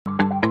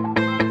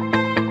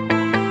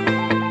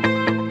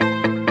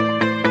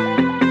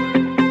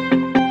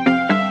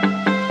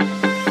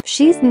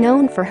She's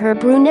known for her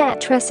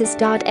brunette tresses.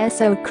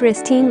 So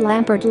Christine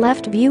Lampard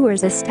left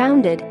viewers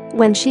astounded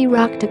when she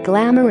rocked a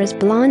glamorous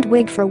blonde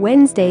wig for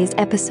Wednesday's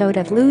episode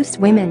of Loose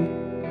Women.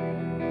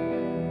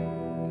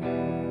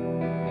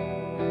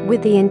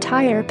 With the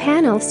entire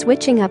panel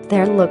switching up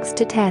their looks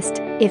to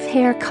test if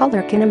hair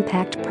color can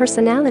impact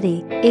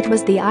personality, it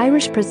was the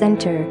Irish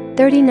presenter,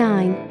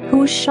 39,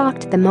 who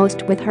shocked the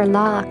most with her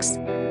locks.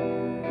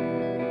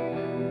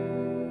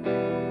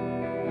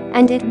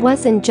 And it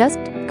wasn't just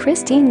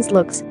Christine's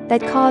looks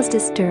that caused a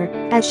stir,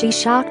 as she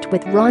shocked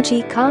with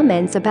raunchy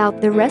comments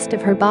about the rest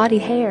of her body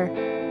hair.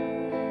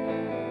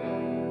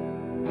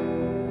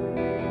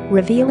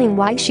 Revealing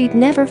why she'd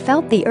never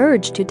felt the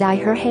urge to dye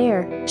her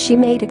hair, she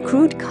made a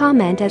crude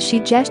comment as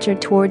she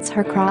gestured towards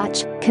her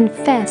crotch,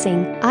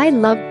 confessing, "I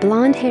love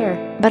blonde hair,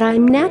 but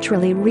I'm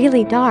naturally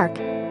really dark."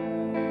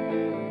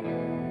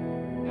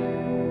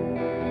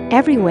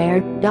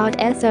 Everywhere.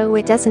 So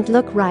it doesn't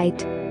look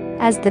right.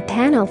 As the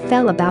panel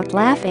fell about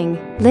laughing,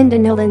 Linda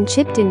Nolan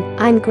chipped in,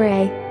 "I'm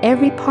grey,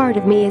 every part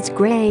of me is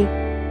grey."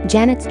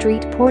 Janet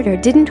Street Porter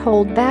didn't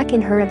hold back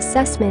in her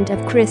assessment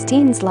of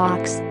Christine's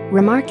locks,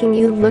 remarking,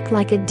 "You look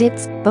like a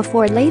ditz,"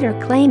 before later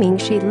claiming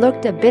she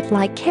looked a bit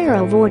like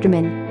Carol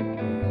Vorderman.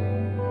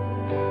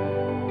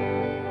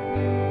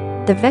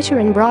 The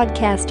veteran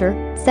broadcaster,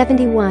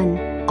 71,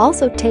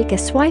 also take a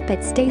swipe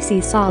at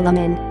Stacey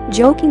Solomon,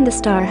 joking the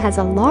star has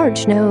a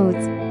large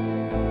nose.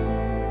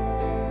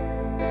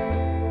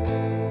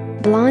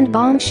 Blonde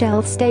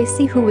bombshell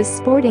Stacey, who was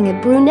sporting a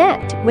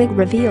brunette wig,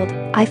 revealed,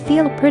 "I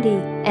feel pretty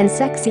and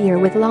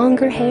sexier with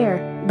longer hair,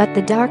 but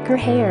the darker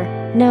hair,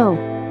 no.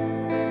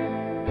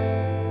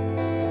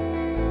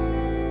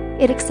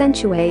 It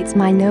accentuates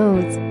my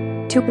nose."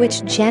 To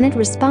which Janet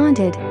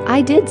responded,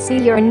 "I did see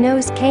your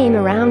nose came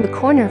around the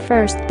corner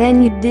first,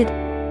 then you did.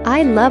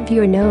 I love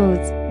your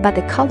nose, but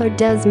the color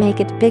does make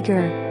it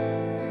bigger."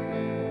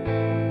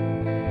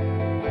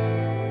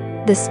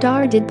 The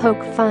star did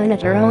poke fun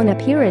at her own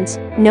appearance,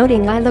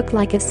 noting, "I look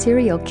like a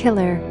serial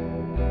killer."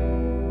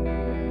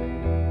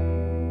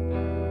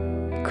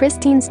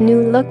 Christine's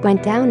new look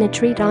went down a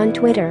treat on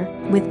Twitter,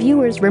 with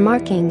viewers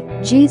remarking,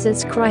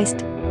 "Jesus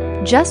Christ.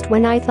 Just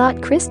when I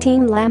thought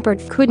Christine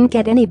Lampard couldn't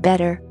get any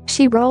better,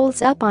 she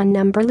rolls up on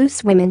number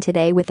Loose Women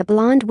today with a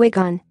blonde wig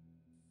on.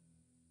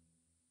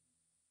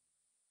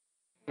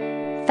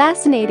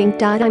 Fascinating.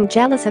 I'm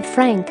jealous of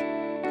Frank.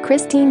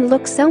 Christine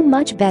looks so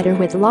much better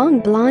with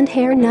long blonde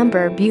hair.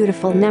 Number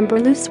beautiful number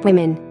Loose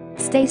Women.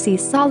 Stacey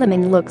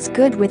Solomon looks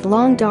good with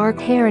long dark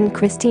hair and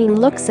Christine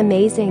looks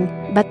amazing,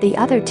 but the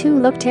other two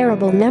look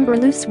terrible. Number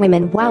Loose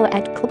Women. Wow,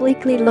 at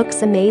Bleakley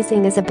looks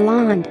amazing as a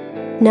blonde.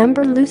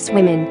 Number Loose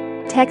Women.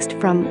 Text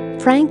from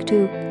Frank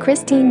to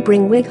Christine,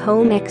 bring wig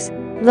home X.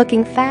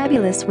 Looking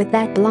fabulous with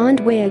that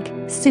blonde wig,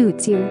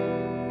 suits you.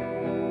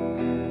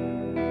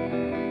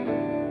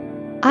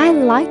 I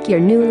like your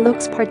new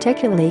looks,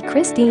 particularly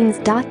Christine's.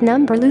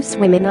 Number Loose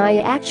Women. I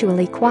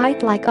actually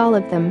quite like all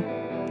of them.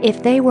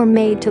 If they were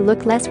made to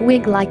look less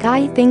wig-like,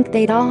 I think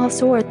they'd all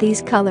sort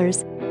these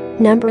colors.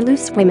 Number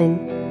Loose Women.